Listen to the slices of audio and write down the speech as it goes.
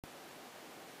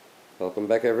Welcome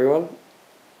back everyone.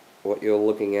 What you're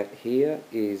looking at here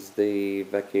is the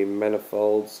vacuum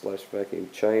manifold slash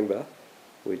vacuum chamber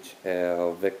which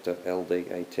our Vector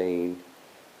LD18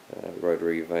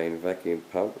 rotary vane vacuum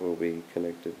pump will be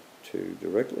connected to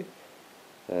directly.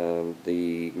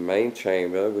 The main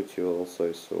chamber, which you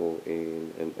also saw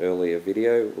in an earlier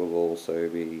video, will also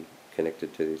be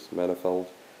connected to this manifold.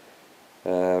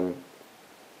 But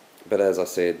as I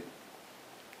said,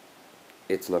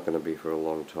 it's not going to be for a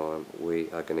long time. We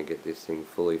are going to get this thing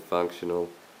fully functional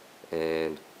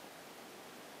and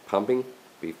pumping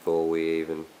before we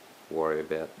even worry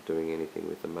about doing anything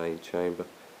with the main chamber.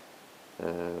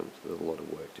 So there's a lot of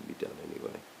work to be done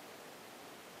anyway.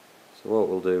 So what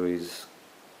we'll do is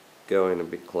go in a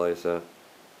bit closer,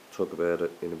 talk about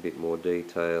it in a bit more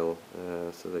detail,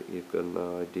 so that you've got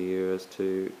an idea as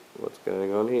to what's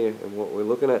going on here and what we're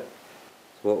looking at.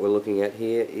 What we're looking at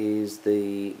here is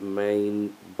the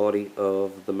main body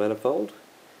of the manifold.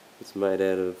 It's made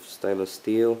out of stainless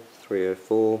steel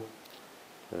 304.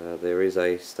 There is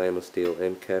a stainless steel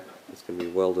end cap that's going to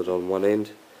be welded on one end.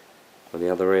 On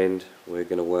the other end we're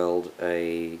going to weld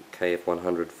a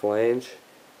KF100 flange,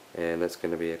 and that's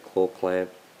going to be a claw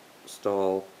clamp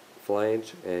style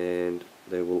flange, and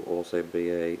there will also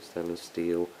be a stainless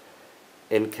steel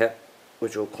end cap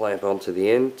which will clamp onto the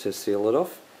end to seal it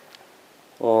off.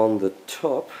 On the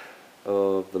top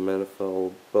of the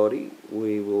manifold body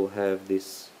we will have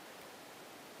this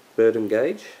burden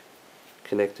gauge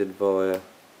connected via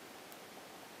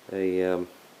a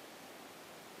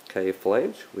KF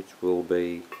flange, which will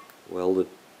be welded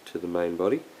to the main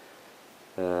body.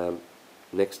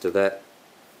 Next to that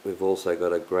we've also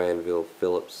got a Granville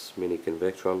Phillips mini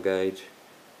convectron gauge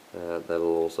that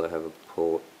will also have a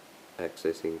port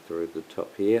accessing through the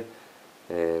top here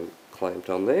and clamped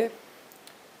on there.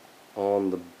 On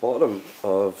the bottom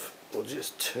of, we'll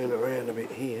just turn around a bit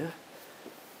here,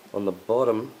 on the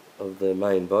bottom of the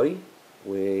main body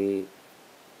we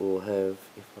will have,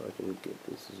 if I can get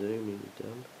this zooming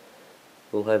done,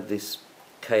 we'll have this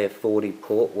KF40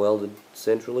 port welded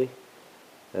centrally.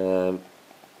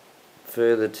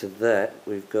 Further to that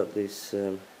we've got this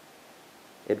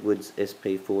Edwards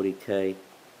SP40K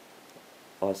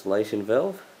isolation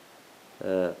valve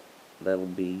that'll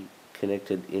be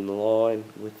connected in line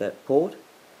with that port.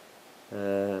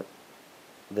 Then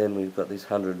we've got this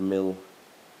 100mm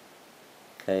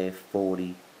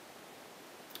KF40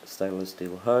 stainless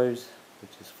steel hose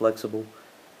which is flexible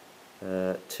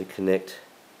to connect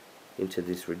into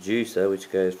this reducer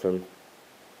which goes from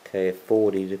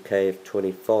KF40 to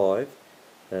KF25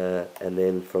 and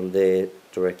then from there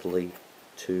directly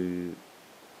to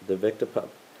the Vector pump.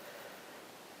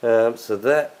 So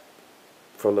that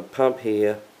from the pump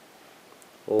here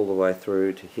all the way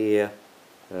through to here,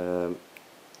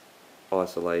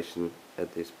 isolation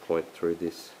at this point through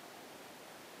this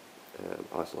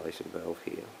isolation valve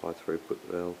here, high throughput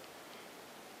valve.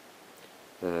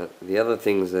 The other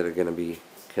things that are going to be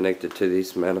connected to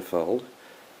this manifold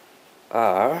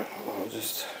are, I'll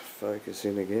just focus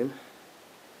in again,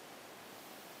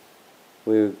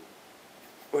 we're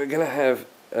going to have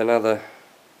another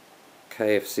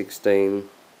KF16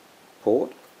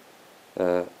 port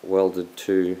welded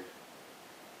to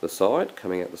the side,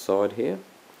 coming out the side here,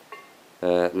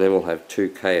 and then we'll have two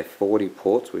KF40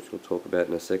 ports which we'll talk about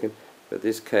in a second. But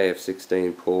this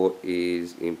KF16 port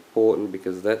is important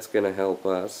because that's going to help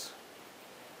us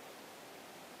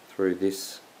through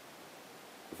this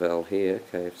valve here,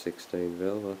 KF16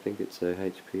 valve, I think it's a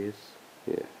HPS,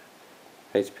 yeah,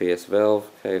 HPS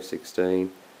valve, KF16,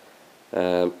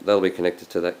 that'll be connected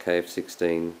to that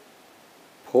KF16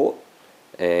 port,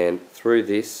 and through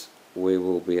this we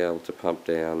will be able to pump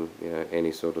down,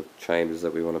 any sort of chambers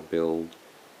that we want to build.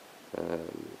 Yeah,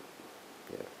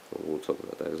 we'll talk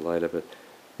about those later, but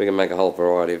we can make a whole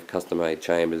variety of custom made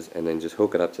chambers and then just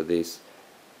hook it up to this,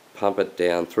 pump it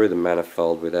down through the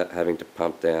manifold without having to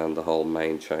pump down the whole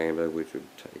main chamber, which would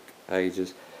take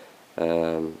ages.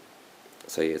 So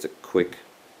yeah, it's a quick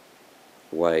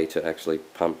way to actually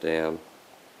pump down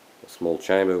a small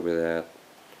chamber without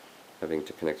having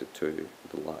to connect it to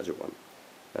the larger one.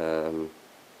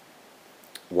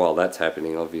 While that's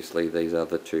happening, obviously these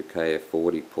other two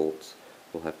KF40 ports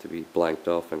will have to be blanked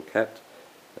off and capped,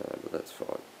 but that's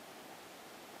fine.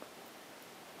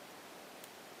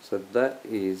 So that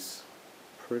is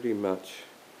pretty much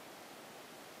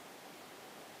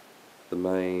the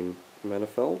main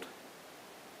manifold.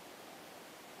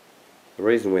 The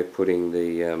reason we're putting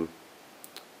the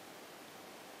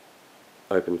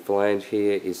open flange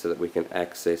here is so that we can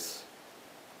access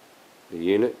the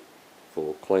unit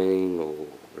for cleaning or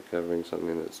recovering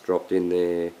something that's dropped in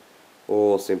there,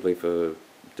 or simply for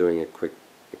doing a quick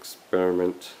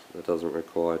experiment that doesn't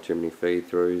require too many feed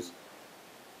throughs,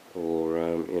 or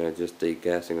just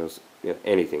degassing, or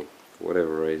anything for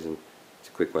whatever reason, it's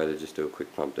a quick way to just do a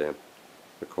quick pump down,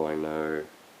 requiring no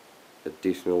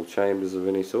additional chambers of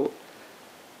any sort.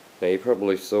 Now you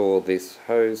probably saw this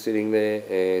hose sitting there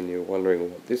and you're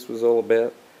wondering what this was all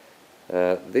about.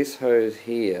 This hose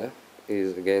here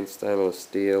is, again, stainless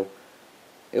steel.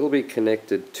 It'll be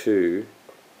connected to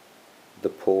the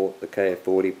port, the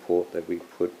KF40 port that we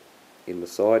put in the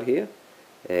side here,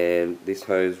 and this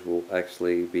hose will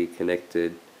actually be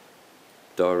connected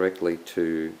directly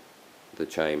to the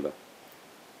chamber,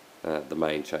 the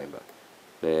main chamber.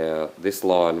 Now this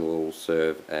line will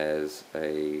serve as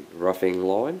a roughing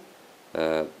line.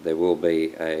 There will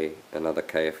be another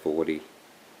KF40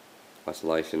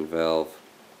 isolation valve,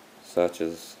 such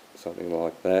as something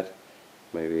like that,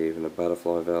 maybe even a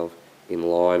butterfly valve, in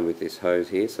line with this hose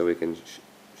here, so we can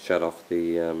shut off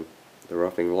the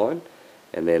roughing line.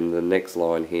 And then the next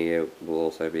line here will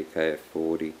also be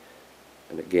KF40,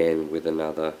 and again with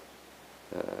another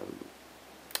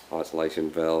isolation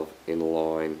valve in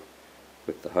line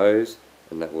with the hose,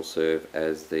 and that will serve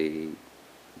as the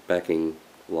backing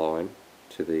line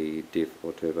to the diff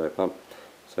or turbo pump.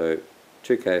 So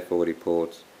 2 KF40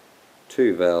 ports,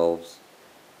 2 valves,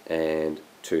 and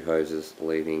 2 hoses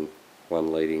leading,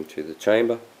 one leading to the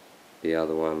chamber, the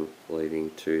other one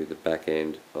leading to the back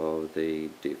end of the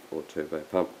diff or turbo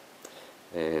pump.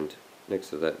 And next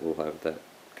to that we'll have that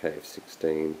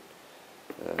KF16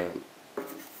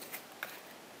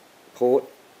 port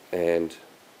and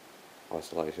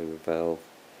isolation valve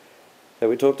that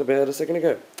we talked about a second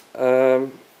ago.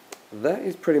 That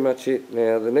is pretty much it.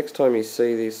 Now the next time you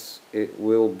see this, it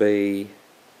will be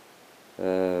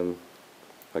I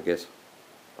guess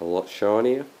a lot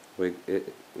shinier.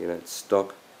 It's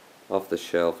stock off the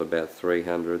shelf, about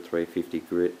 300-350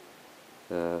 grit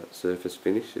surface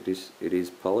finish. It is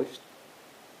polished.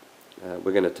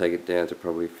 We're going to take it down to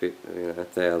probably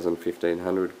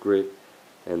 1,000-1,500 grit,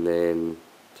 and then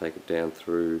take it down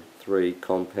through 3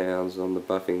 compounds on the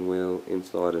buffing wheel,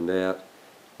 inside and out,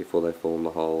 before they form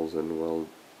the holes and weld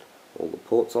all the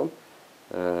ports on.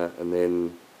 And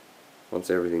then once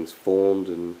everything's formed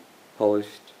and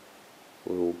polished,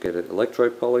 we'll get it electro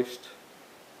polished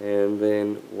and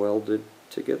then welded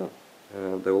together.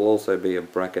 There will also be a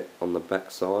bracket on the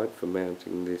back side for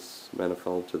mounting this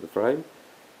manifold to the frame,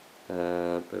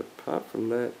 but apart from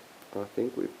that, I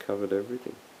think we've covered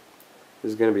everything.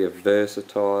 This is going to be a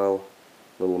versatile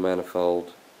little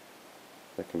manifold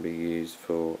that can be used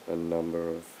for a number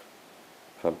of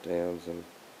pump downs and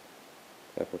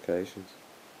applications.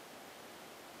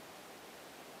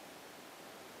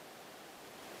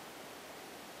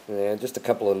 Now, just a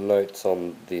couple of notes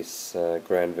on this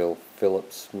Granville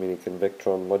Phillips mini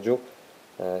convectron module.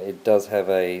 It does have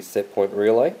a set point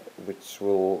relay, which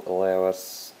will allow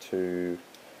us to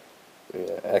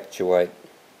actuate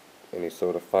any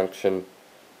sort of function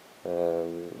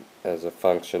as a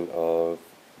function of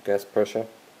gas pressure.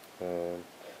 We'll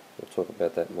talk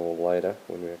about that more later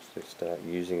when we actually start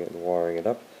using it and wiring it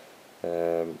up.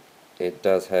 It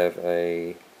does have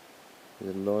a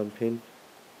 9-pin.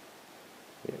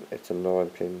 Yeah, it's a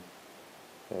 9-pin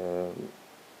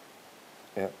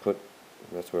output.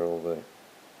 That's where all the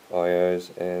IOs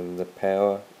and the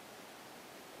power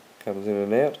comes in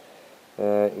and out.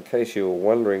 In case you were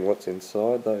wondering what's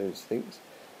inside those things,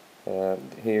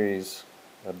 here is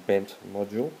a bent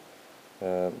module.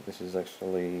 This is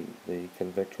actually the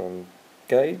convectron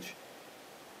gauge.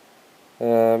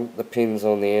 The pins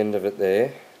on the end of it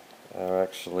there are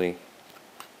actually,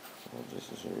 I'll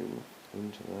just zoom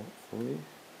into that for you.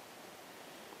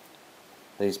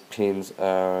 These pins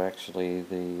are actually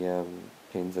the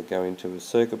pins that go into a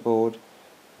circuit board,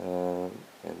 and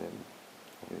then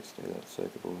obviously that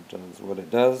circuit board does what it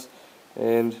does,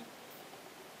 and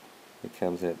it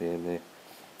comes out the end there.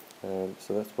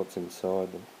 So that's what's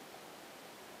inside them.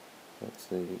 That's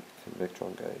the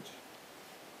convectron gauge.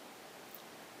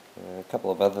 A couple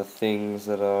of other things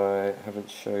that I haven't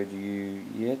showed you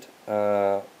yet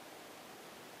are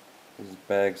these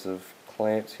bags of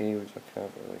clamps here, which I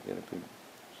can't really get a good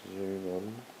zoom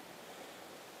on.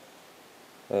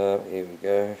 Here we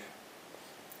go.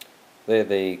 They're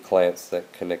the clamps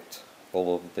that connect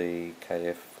all of the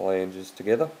KF flanges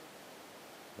together.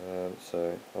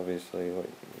 So obviously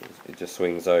it just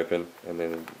swings open, and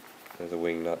then there's a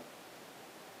wing nut,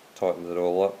 tightens it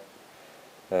all up.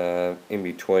 In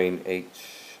between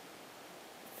each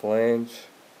flange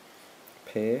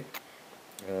pair,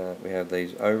 we have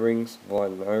these O-rings,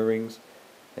 Viden O-rings,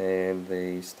 and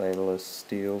the stainless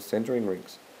steel centering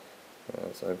rings.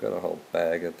 So I've got a whole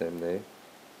bag of them there.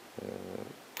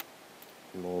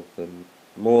 more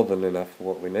than enough for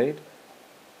what we need.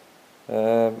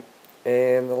 And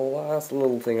the last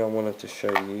little thing I wanted to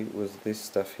show you was this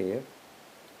stuff here,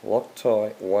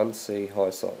 Loctite 1C high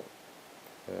sol.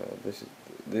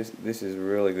 This is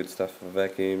really good stuff for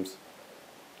vacuums.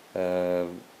 I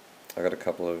got a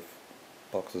couple of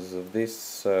boxes of this,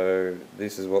 so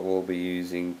this is what we'll be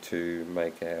using to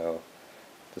make our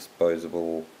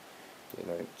disposable,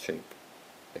 cheap,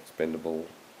 expendable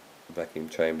vacuum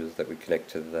chambers that we connect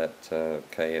to that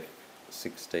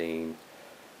KF16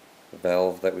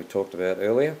 valve that we talked about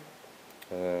earlier.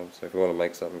 So if you want to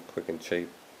make something quick and cheap,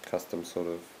 custom sort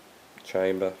of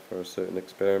chamber for a certain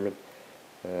experiment,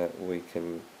 we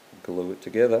can glue it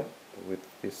together with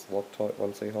this Loctite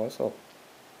 1C high sol.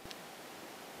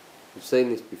 You've seen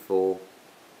this before.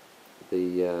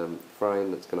 The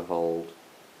frame that's going to hold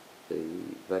the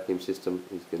vacuum system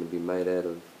is going to be made out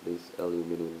of this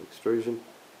aluminium extrusion.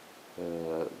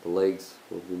 The legs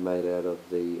will be made out of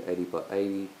the 80 by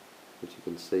 80, which you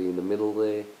can see in the middle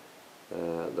there.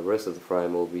 The rest of the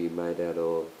frame will be made out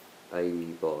of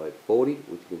 80 by 40,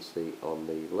 which you can see on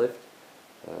the left.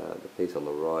 The piece on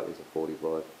the right is a 40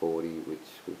 by 40, which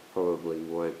we probably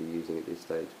won't be using at this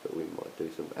stage, but we might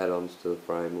do some add-ons to the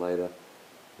frame later,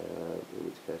 in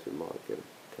which case we might get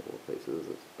a couple of pieces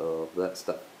of that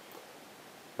stuff.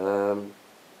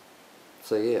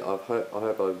 So yeah, I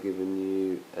hope I've given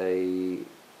you a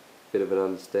bit of an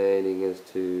understanding as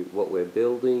to what we're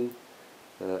building.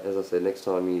 As I said, next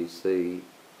time you see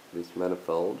this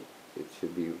manifold, it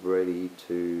should be ready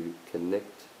to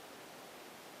connect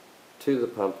to the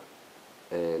pump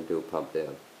and do a pump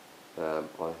down.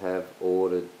 I have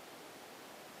ordered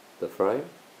the frame.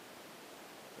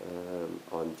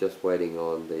 I'm just waiting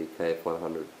on the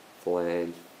KF100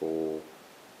 flange for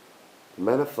the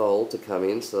manifold to come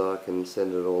in so I can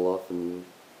send it all off and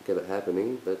get it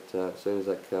happening, but as soon as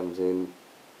that comes in,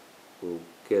 we'll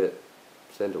get it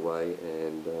sent away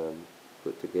and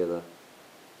put together,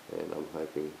 and I'm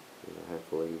hoping,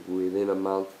 hopefully within a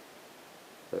month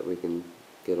that we can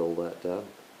get all that done.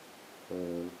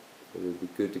 It would be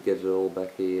good to get it all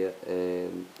back here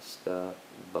and start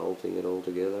bolting it all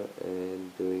together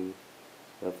and doing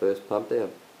our first pump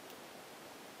down.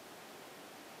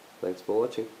 Thanks for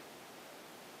watching.